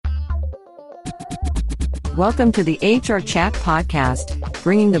Welcome to the HR Chat Podcast,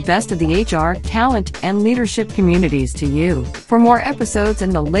 bringing the best of the HR, talent, and leadership communities to you. For more episodes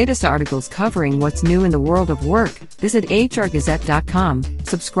and the latest articles covering what's new in the world of work, visit hrgazette.com,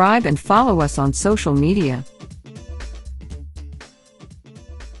 subscribe and follow us on social media.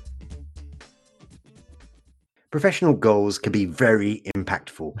 Professional goals can be very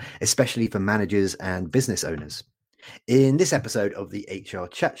impactful, especially for managers and business owners. In this episode of the HR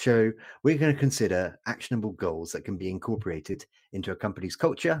Chat Show, we're going to consider actionable goals that can be incorporated into a company's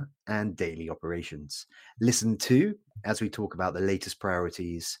culture and daily operations. Listen to as we talk about the latest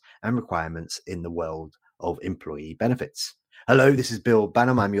priorities and requirements in the world of employee benefits. Hello, this is Bill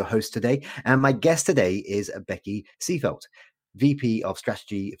Banham. I'm your host today, and my guest today is Becky Seefeld, VP of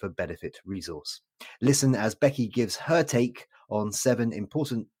Strategy for Benefit Resource. Listen as Becky gives her take on 7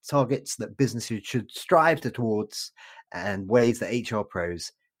 important targets that businesses should strive towards and ways that HR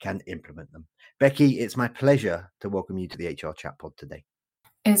pros can implement them. Becky, it's my pleasure to welcome you to the HR Chat Pod today.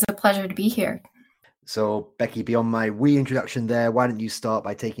 It is a pleasure to be here. So, Becky, beyond my wee introduction there, why don't you start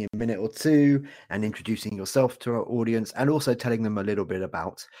by taking a minute or two and introducing yourself to our audience and also telling them a little bit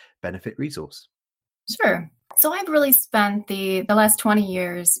about Benefit Resource? Sure. So I've really spent the last 20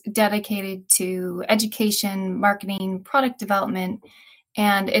 years dedicated to education, marketing, product development,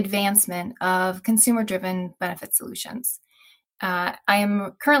 and advancement of consumer-driven benefit solutions. I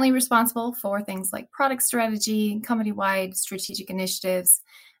am currently responsible for things like product strategy, company-wide strategic initiatives,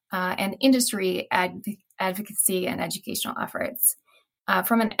 and industry advocacy and educational efforts.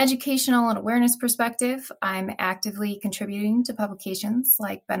 From an educational and awareness perspective, I'm actively contributing to publications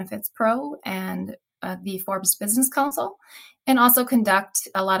like Benefits Pro and the Forbes Business Council, and also conduct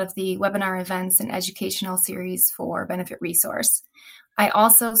a lot of the webinar events and educational series for Benefit Resource. I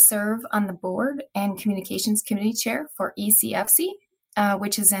also serve on the board and communications committee chair for ECFC,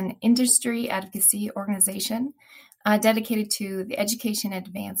 which is an industry advocacy organization dedicated to the education and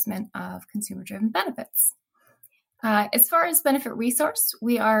advancement of consumer-driven benefits. As far as Benefit Resource,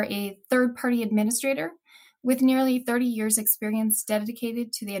 we are a third-party administrator with nearly 30 years experience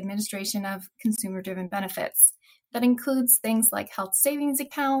dedicated to the administration of consumer-driven benefits. That includes things like health savings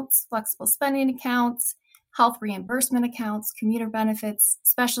accounts, flexible spending accounts, health reimbursement accounts, commuter benefits,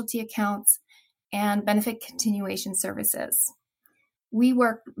 specialty accounts, and benefit continuation services. We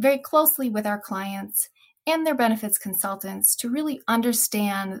work very closely with our clients and their benefits consultants to really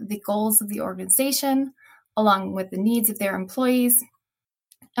understand the goals of the organization, along with the needs of their employees.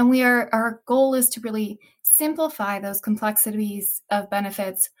 And our goal is to really simplify those complexities of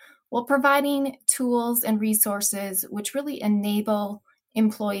benefits while providing tools and resources which really enable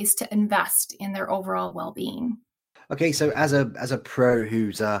employees to invest in their overall well-being. Okay, so as a pro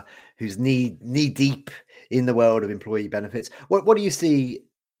who's knee deep in the world of employee benefits, what do you see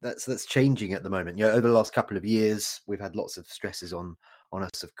that's changing at the moment? You know, over the last couple of years, we've had lots of stresses on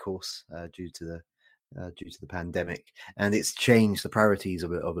us, of course, due to the pandemic, and it's changed the priorities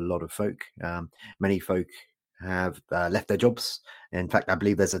of a lot of folk. Many folk have left their jobs. In fact, I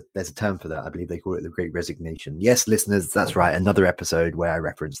believe there's a term for that. I believe they call it the Great Resignation. Yes, listeners, that's right. Another episode where I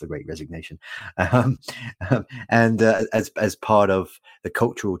reference the Great Resignation, and as part of the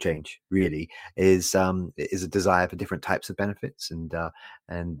cultural change, really is a desire for different types of benefits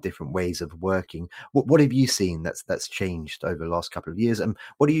and different ways of working. What have you seen that's changed over the last couple of years, and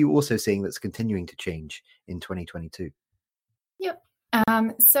what are you also seeing that's continuing to change in 2022? Yep.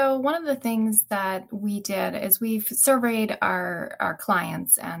 So one of the things that we did is we've surveyed our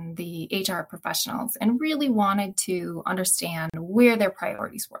clients and the HR professionals and really wanted to understand where their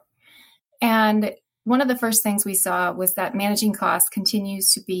priorities were. And one of the first things we saw was that managing costs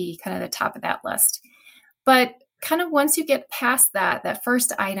continues to be kind of the top of that list. But kind of once you get past that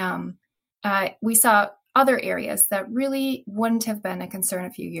first item, we saw other areas that really wouldn't have been a concern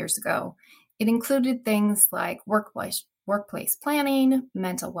a few years ago. It included things like workplace planning,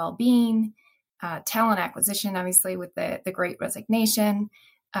 mental well-being, talent acquisition, obviously with the Great Resignation,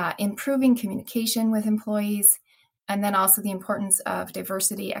 improving communication with employees, and then also the importance of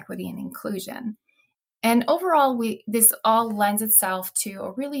diversity, equity, and inclusion. And overall, this all lends itself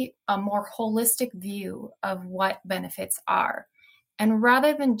to a more holistic view of what benefits are. And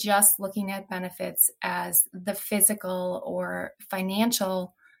rather than just looking at benefits as the physical or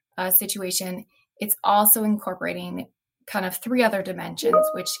financial situation, it's also incorporating kind of 3 other dimensions,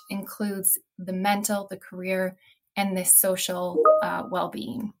 which includes the mental, the career, and the social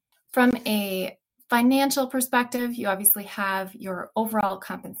well-being. From a financial perspective, you obviously have your overall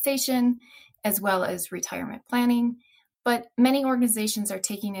compensation as well as retirement planning, but many organizations are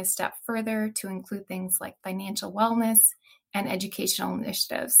taking a step further to include things like financial wellness and educational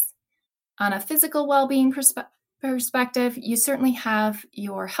initiatives. On a physical well-being perspective, you certainly have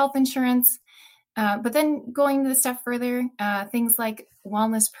your health insurance, but then going a step further, things like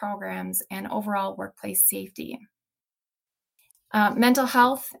wellness programs and overall workplace safety. Mental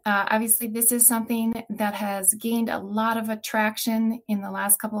health, obviously, this is something that has gained a lot of attraction in the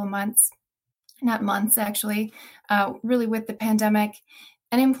last couple of months, not months actually, really with the pandemic.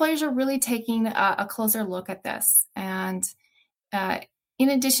 And employers are really taking a closer look at this. And in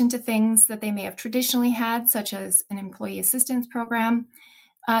addition to things that they may have traditionally had, such as an employee assistance program,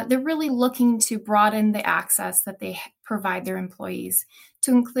 they're really looking to broaden the access that they provide their employees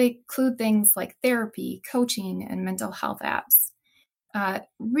to include things like therapy, coaching, and mental health apps.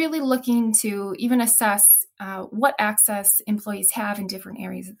 Really looking to even assess what access employees have in different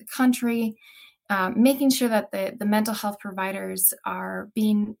areas of the country, making sure that the mental health providers are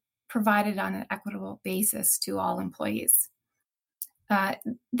being provided on an equitable basis to all employees.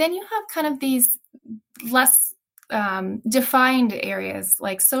 Then you have kind of these less defined areas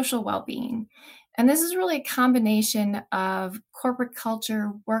like social well-being. And this is really a combination of corporate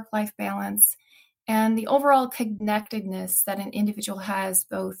culture, work-life balance, and the overall connectedness that an individual has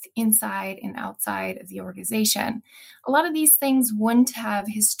both inside and outside of the organization. A lot of these things wouldn't have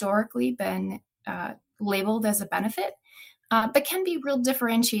historically been labeled as a benefit, but can be real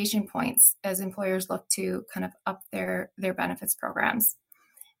differentiation points as employers look to kind of up their benefits programs.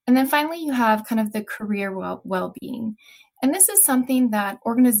 And then finally, you have kind of the career well-being. And this is something that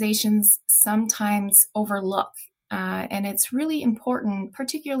organizations sometimes overlook. And it's really important,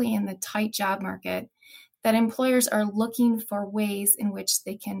 particularly in the tight job market, that employers are looking for ways in which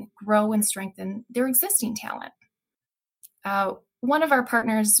they can grow and strengthen their existing talent. One of our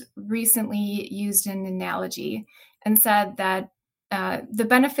partners recently used an analogy and said that the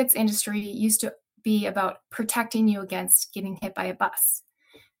benefits industry used to be about protecting you against getting hit by a bus.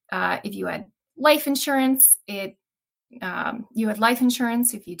 If you had life insurance, you had life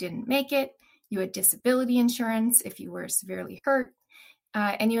insurance if you didn't make it. You had disability insurance if you were severely hurt,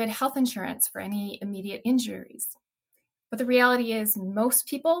 and you had health insurance for any immediate injuries. But the reality is most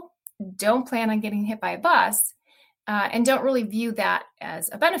people don't plan on getting hit by a bus and don't really view that as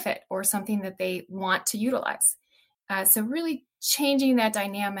a benefit or something that they want to utilize. So really changing that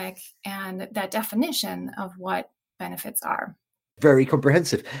dynamic and that definition of what benefits are. Very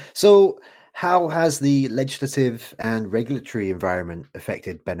comprehensive. So how has the legislative and regulatory environment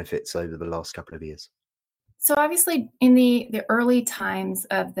affected benefits over the last couple of years? So obviously in the early times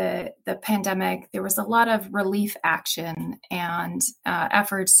of the pandemic, there was a lot of relief action and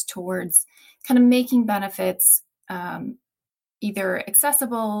efforts towards kind of making benefits either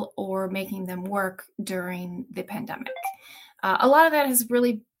accessible or making them work during the pandemic. A lot of that has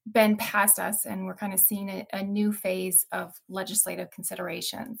really been past us, and we're kind of seeing a new phase of legislative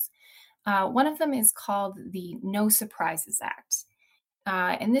considerations. One of them is called the No Surprises Act.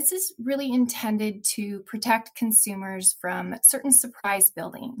 And this is really intended to protect consumers from certain surprise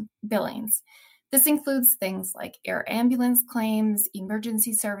billings. This includes things like air ambulance claims,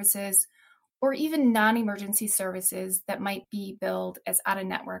 emergency services, or even non-emergency services that might be billed as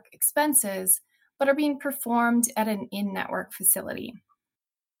out-of-network expenses, but are being performed at an in-network facility.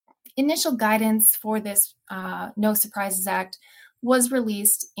 Initial guidance for this No Surprises Act was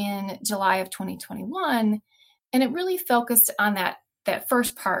released in July of 2021, and it really focused on that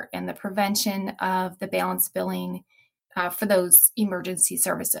first part and the prevention of the balance billing for those emergency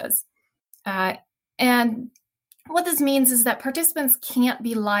services. And what this means is that participants can't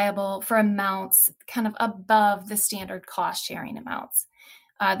be liable for amounts kind of above the standard cost sharing amounts.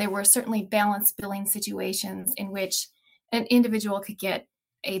 There were certainly balance billing situations in which an individual could get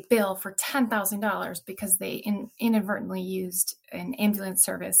a bill for $10,000 because they inadvertently used an ambulance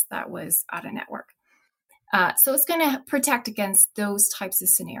service that was out of network. So it's going to protect against those types of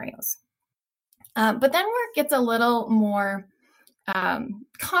scenarios. But then where it gets a little more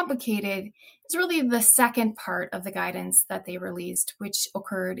complicated is really the second part of the guidance that they released, which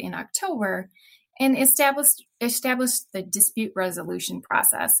occurred in October, and established the dispute resolution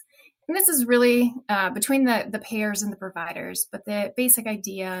process. And this is really between the payers and the providers, but the basic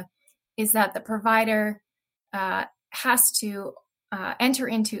idea is that the provider has to enter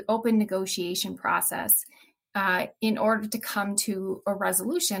into open negotiation process in order to come to a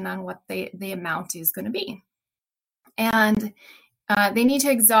resolution on what the amount is going to be. And they need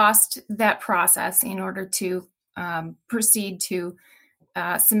to exhaust that process in order to proceed to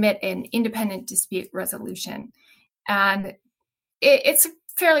submit an independent dispute resolution. And it's a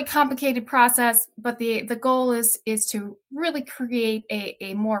fairly complicated process, but the goal is to really create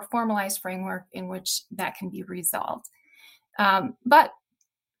a more formalized framework in which that can be resolved. But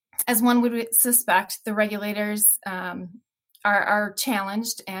As one would suspect, the regulators are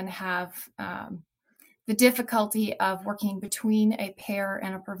challenged and have the difficulty of working between a payer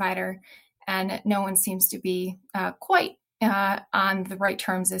and a provider, and no one seems to be quite on the right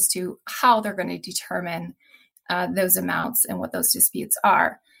terms as to how they're going to determine those amounts and what those disputes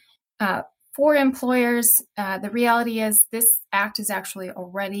are. For employers, the reality is this act is actually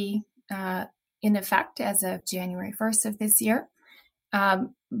already in effect as of January 1st of this year.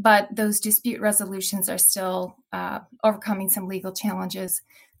 But those dispute resolutions are still overcoming some legal challenges.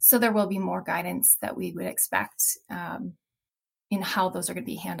 So there will be more guidance that we would expect in how those are going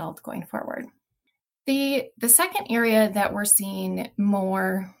to be handled going forward. The second area that we're seeing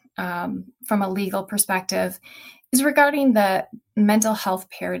more from a legal perspective is regarding the mental health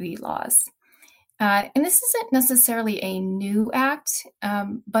parity laws. And this isn't necessarily a new act,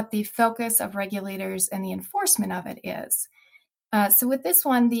 but the focus of regulators and the enforcement of it is. So with this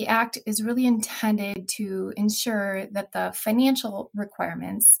one, the act is really intended to ensure that the financial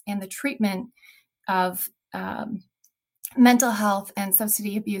requirements and the treatment of mental health and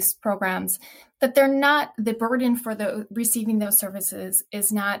substance abuse programs, that they're not, the burden for the receiving those services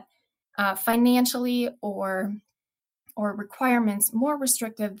is not financially or requirements more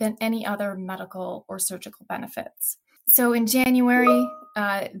restrictive than any other medical or surgical benefits. So in January,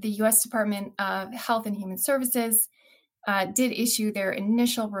 the U.S. Department of Health and Human Services did issue their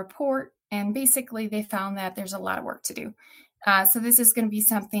initial report, and basically they found that there's a lot of work to do. So this is going to be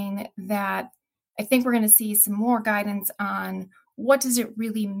something that I think we're going to see some more guidance on what does it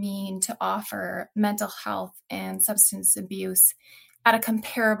really mean to offer mental health and substance abuse at a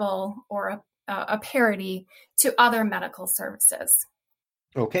comparable or a parity to other medical services.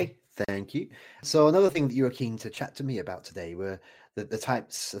 Okay, thank you. So another thing that you were keen to chat to me about today were the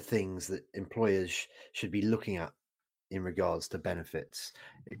types of things that employers should be looking at in regards to benefits.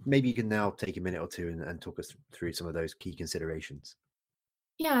 Maybe you can now take a minute or two and talk us through some of those key considerations.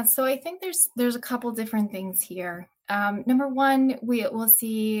 Yeah, so I think there's a couple different things here. Number one, we will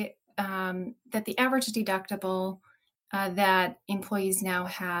see that the average deductible that employees now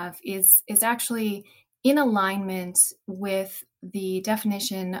have is actually in alignment with the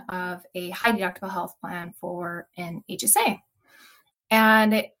definition of a high deductible health plan for an HSA.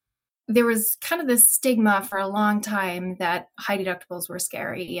 And there was kind of this stigma for a long time that high deductibles were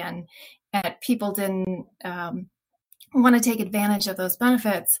scary and that people didn't want to take advantage of those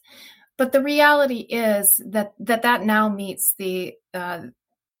benefits. But the reality is that now meets the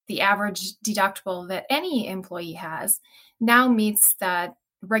average deductible that any employee has, now meets that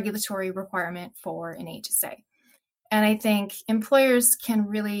regulatory requirement for an HSA. And I think employers can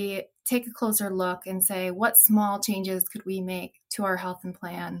really take a closer look and say, what small changes could we make to our health and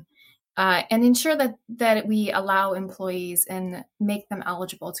plan and ensure that we allow employees and make them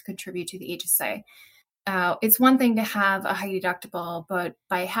eligible to contribute to the HSA. It's one thing to have a high deductible, but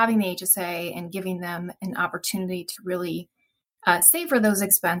by having the HSA and giving them an opportunity to really save for those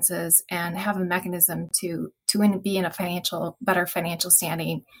expenses and have a mechanism to be in a better financial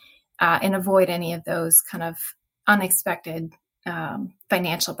standing and avoid any of those kind of unexpected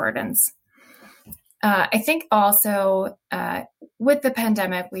financial burdens. I think also with the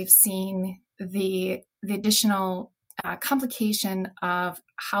pandemic, we've seen the additional complication of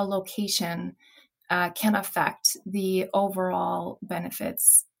how location can affect the overall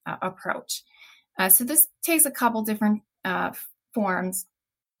benefits approach. So this takes a couple different forms.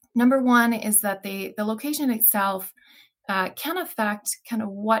 Number one is that the location itself can affect kind of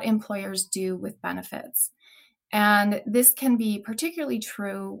what employers do with benefits. And this can be particularly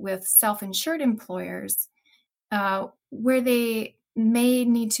true with self-insured employers where they may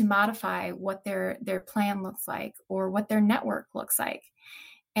need to modify what their plan looks like or what their network looks like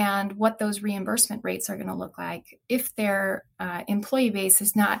and what those reimbursement rates are going to look like if their employee base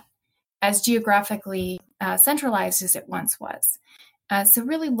is not as geographically centralized as it once was. So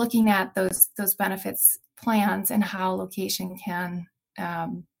really looking at those benefits plans and how location can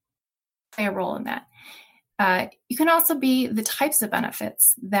play a role in that. You can also be the types of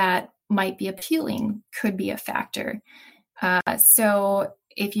benefits that might be appealing could be a factor. So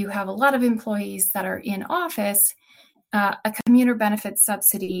if you have a lot of employees that are in office, a commuter benefits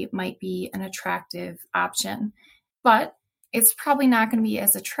subsidy might be an attractive option, but it's probably not going to be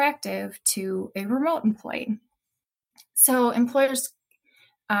as attractive to a remote employee. So employers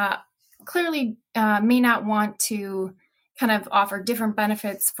clearly may not want to kind of offer different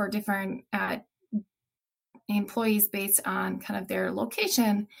benefits for different employees based on kind of their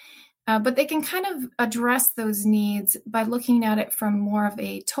location, but they can kind of address those needs by looking at it from more of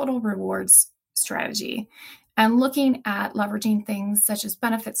a total rewards strategy. and looking at leveraging things such as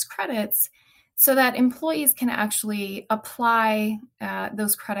benefits credits so that employees can actually apply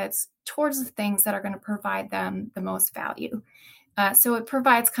those credits towards the things that are going to provide them the most value. So it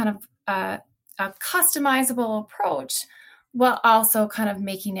provides kind of a customizable approach while also kind of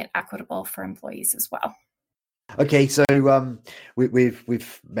making it equitable for employees as well. Okay, so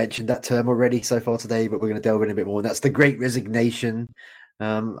we've mentioned that term already so far today, but we're going to delve in a bit more. And that's the Great Resignation.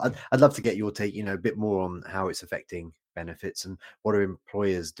 I'd love to get your take, a bit more on how it's affecting benefits and what are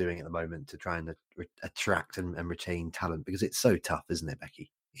employers doing at the moment to try and attract and retain talent, because it's so tough, isn't it,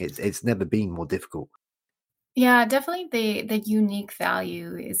 Becky? It's never been more difficult. Yeah, definitely the unique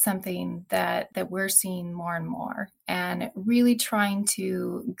value is something that we're seeing more and more, and really trying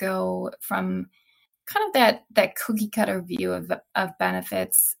to go from kind of that cookie cutter view of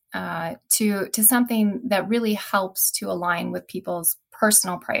benefits to something that really helps to align with people's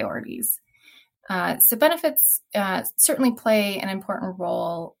personal priorities. So benefits certainly play an important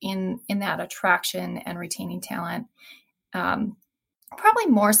role in that attraction and retaining talent, probably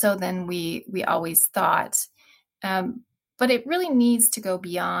more so than we always thought. But it really needs to go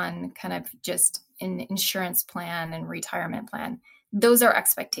beyond kind of just an insurance plan and retirement plan. Those are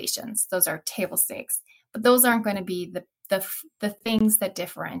expectations. Those are table stakes. But those aren't going to be the things that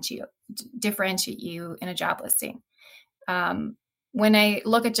differentiate you in a job listing. When I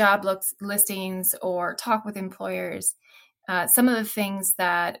look at job listings or talk with employers, some of the things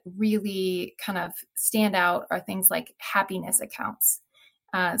that really kind of stand out are things like happiness accounts.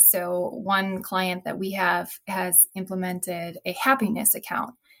 So one client that we have has implemented a happiness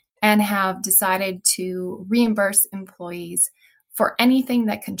account and have decided to reimburse employees for anything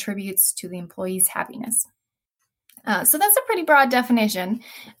that contributes to the employee's happiness. So that's a pretty broad definition,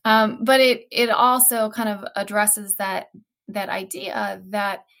 but it also kind of addresses that idea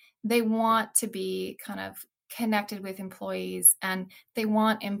that they want to be kind of connected with employees, and they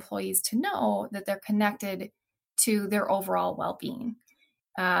want employees to know that they're connected to their overall well-being.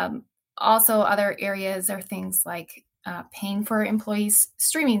 Also, other areas are things like paying for employees'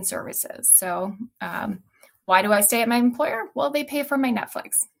 streaming services. So why do I stay at my employer? Well, they pay for my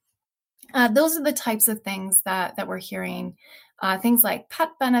Netflix. Those are the types of things that we're hearing. Things like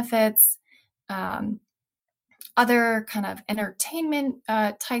pet benefits, other kind of entertainment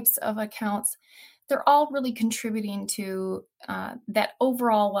types of accounts. They're all really contributing to that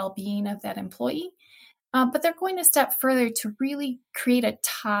overall well-being of that employee. But they're going a step further to really create a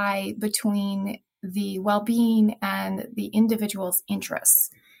tie between the well-being and the individual's interests.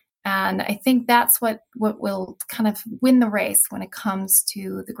 And I think that's what will kind of win the race when it comes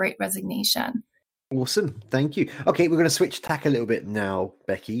to the Great Resignation. Awesome. Thank you. Okay, we're going to switch tack a little bit now,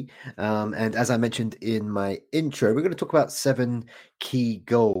 Becky. And as I mentioned in my intro, we're going to talk about 7 key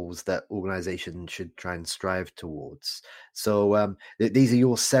goals that organizations should try and strive towards. So these are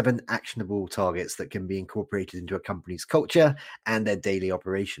your 7 actionable targets that can be incorporated into a company's culture and their daily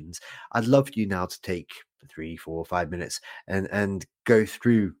operations. I'd love you now to take 3, 4, 5 minutes and go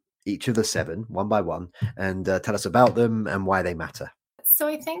through each of the 7 one by one and tell us about them and why they matter. So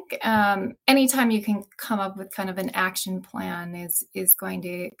I think anytime you can come up with kind of an action plan is going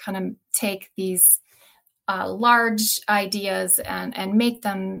to kind of take these large ideas and make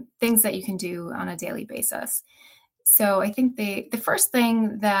them things that you can do on a daily basis. So I think the first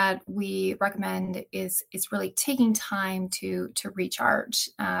thing that we recommend is really taking time to recharge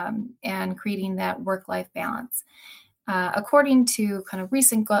and creating that work-life balance. According to kind of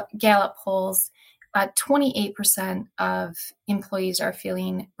recent Gallup polls, 28% of employees are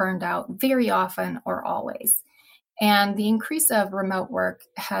feeling burned out very often or always. And the increase of remote work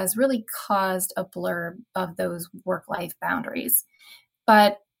has really caused a blur of those work-life boundaries.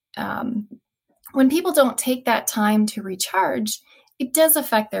 But when people don't take that time to recharge, it does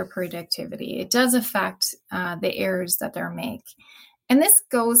affect their productivity. It does affect the errors that they make. And this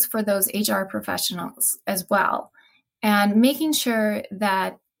goes for those HR professionals as well. And making sure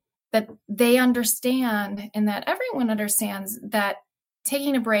that they understand and that everyone understands that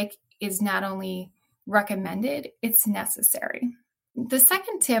taking a break is not only recommended, it's necessary. The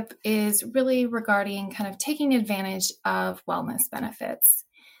second tip is really regarding kind of taking advantage of wellness benefits.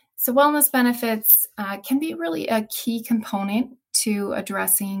 So wellness benefits can be really a key component to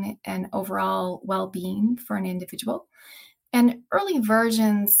addressing an overall well-being for an individual. And early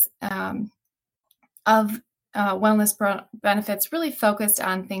versions of wellness benefits really focused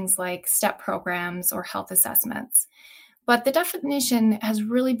on things like STEP programs or health assessments. But the definition has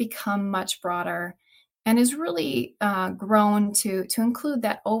really become much broader and is really grown to include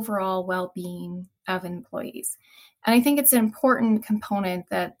that overall well-being of employees. And I think it's an important component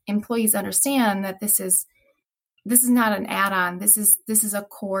that employees understand that this is this is not an add-on. This is a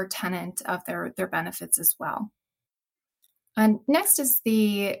core tenet of their benefits as well. And next is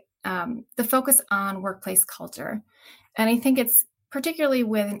the focus on workplace culture. And I think it's particularly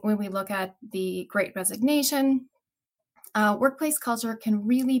when we look at the Great Resignation, workplace culture can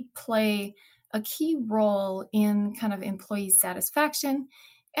really play a key role in kind of employee satisfaction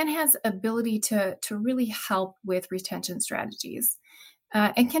and has ability to really help with retention strategies.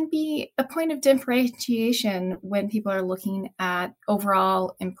 And can be a point of differentiation when people are looking at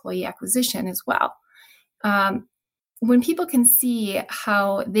overall employee acquisition as well. When people can see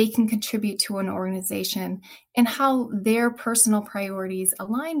how they can contribute to an organization and how their personal priorities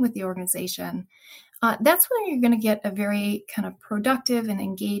align with the organization, that's when you're going to get a very kind of productive and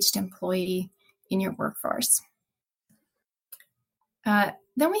engaged employee in your workforce. Then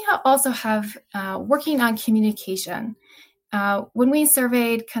we also have working on communication. When we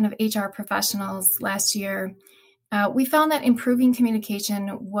surveyed kind of HR professionals last year, we found that improving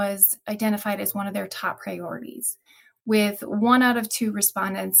communication was identified as one of their top priorities, with 1 out of 2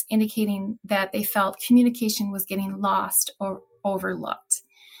 respondents indicating that they felt communication was getting lost or overlooked.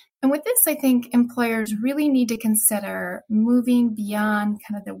 And with this, I think employers really need to consider moving beyond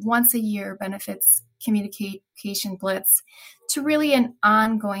kind of the once a year benefits communication blitz to really an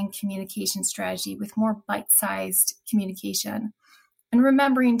ongoing communication strategy with more bite-sized communication. And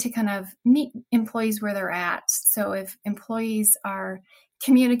remembering to kind of meet employees where they're at. So if employees are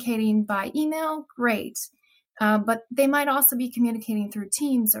communicating by email, great. But they might also be communicating through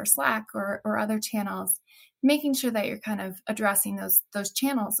Teams or Slack or other channels, making sure that you're kind of addressing those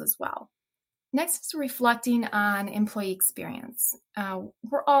channels as well. Next is reflecting on employee experience.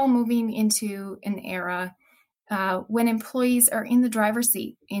 We're all moving into an era when employees are in the driver's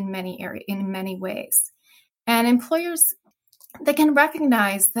seat in many ways. And employers, they can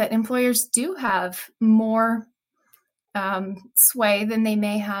recognize that employers do have more sway than they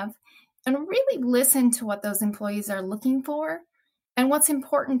may have, and really listen to what those employees are looking for and what's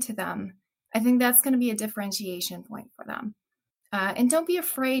important to them. I think that's going to be a differentiation point for them. And don't be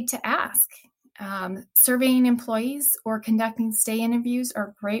afraid to ask. Surveying employees or conducting stay interviews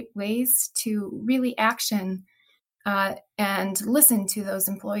are great ways to really action and listen to those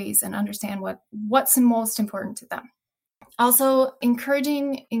employees and understand what's most important to them. Also,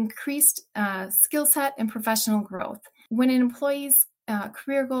 encouraging increased skill set and professional growth. When an employee's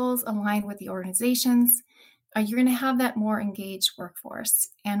career goals align with the organization's, you're going to have that more engaged workforce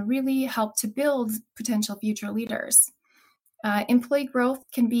and really help to build potential future leaders. Employee growth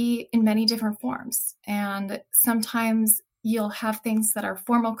can be in many different forms, and sometimes you'll have things that are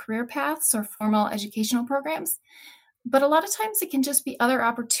formal career paths or formal educational programs, but a lot of times it can just be other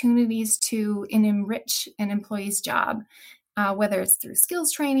opportunities to enrich an employee's job, whether it's through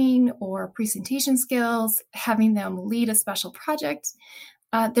skills training or presentation skills, having them lead a special project.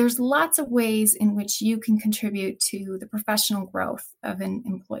 There's lots of ways in which you can contribute to the professional growth of an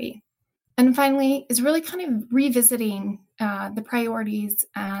employee. And finally, is really kind of revisiting the priorities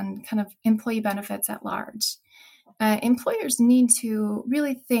and kind of employee benefits at large. Employers need to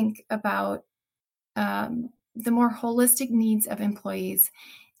really think about the more holistic needs of employees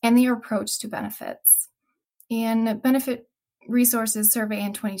and their approach to benefits. In Benefit Resources survey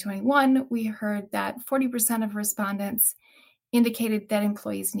in 2021, we heard that 40% of respondents indicated that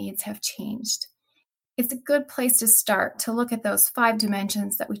employees' needs have changed. It's a good place to start to look at those 5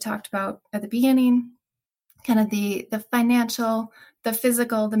 dimensions that we talked about at the beginning, kind of the financial, the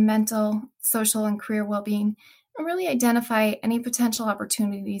physical, the mental, social, and career well-being, and really identify any potential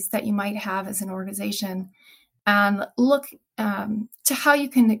opportunities that you might have as an organization and look to how you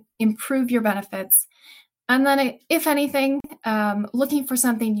can improve your benefits. And then, if anything, looking for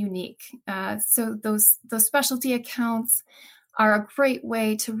something unique. So those specialty accounts are a great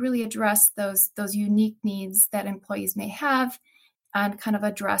way to really address those unique needs that employees may have and kind of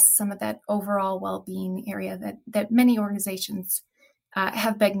address some of that overall well-being area that many organizations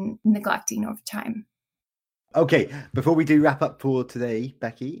have been neglecting over time. Okay, before we do wrap up for today,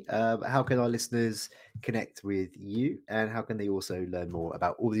 Becky, how can our listeners connect with you, and how can they also learn more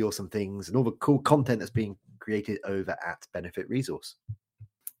about all the awesome things and all the cool content that's being created over at Benefit Resource?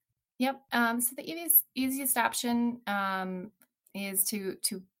 Yep. So the easiest option is to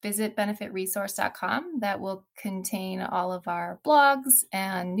visit benefitresource.com. That will contain all of our blogs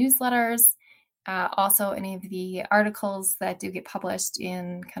and newsletters. Also, any of the articles that do get published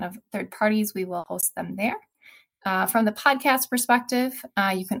in kind of third parties, we will host them there. From the podcast perspective,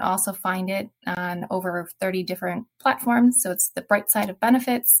 you can also find it on over 30 different platforms. So it's the Bright Side of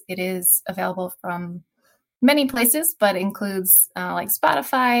Benefits. It is available from many places, but includes like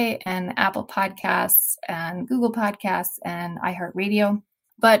Spotify and Apple Podcasts and Google Podcasts and iHeartRadio.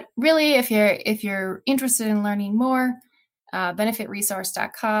 But really, if you're interested in learning more,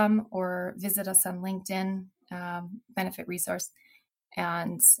 benefitresource.com, or visit us on LinkedIn, Benefit Resource.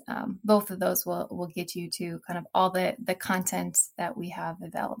 And both of those will get you to kind of all the content that we have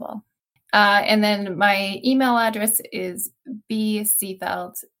available. And then my email address is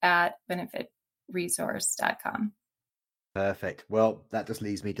bseefeld@benefitresource.com. Perfect. Well, that just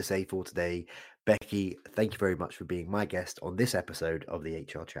leaves me to say for today, Becky, thank you very much for being my guest on this episode of the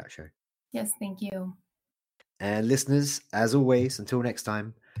HR Chat Show. Yes, thank you. And listeners, as always, until next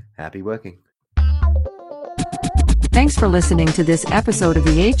time, happy working. Thanks for listening to this episode of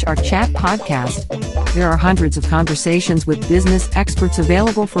the HR Chat Podcast. There are hundreds of conversations with business experts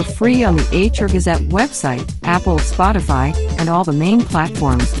available for free on the HR Gazette website, Apple, Spotify, and all the main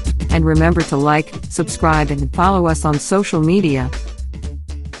platforms. And remember to like, subscribe, and follow us on social media.